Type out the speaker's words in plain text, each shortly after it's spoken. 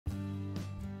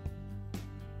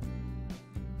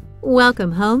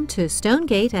Welcome home to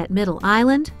Stonegate at Middle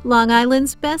Island, Long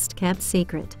Island's best-kept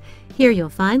secret. Here you'll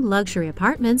find luxury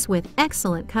apartments with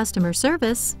excellent customer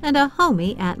service and a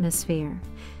homey atmosphere.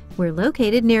 We're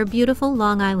located near beautiful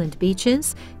Long Island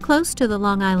beaches, close to the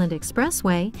Long Island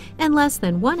Expressway, and less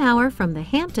than 1 hour from the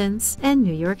Hamptons and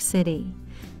New York City.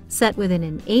 Set within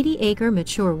an 80-acre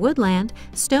mature woodland,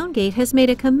 Stonegate has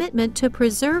made a commitment to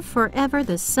preserve forever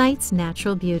the site's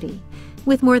natural beauty.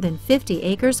 With more than 50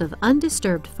 acres of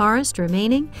undisturbed forest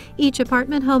remaining, each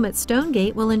apartment home at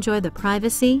Stonegate will enjoy the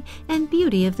privacy and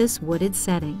beauty of this wooded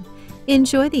setting.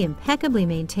 Enjoy the impeccably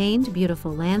maintained,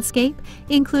 beautiful landscape,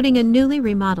 including a newly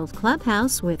remodeled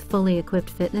clubhouse with fully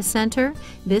equipped fitness center,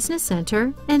 business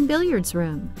center, and billiards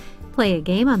room. Play a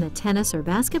game on the tennis or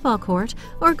basketball court,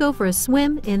 or go for a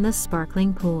swim in the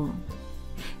sparkling pool.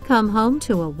 Come home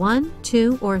to a 1,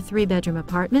 2, or 3-bedroom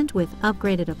apartment with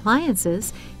upgraded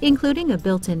appliances, including a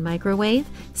built-in microwave,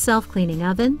 self-cleaning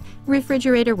oven,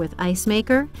 refrigerator with ice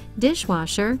maker,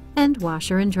 dishwasher, and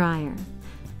washer and dryer.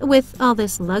 With all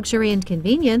this luxury and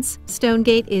convenience,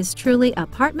 Stonegate is truly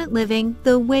apartment living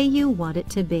the way you want it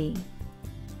to be.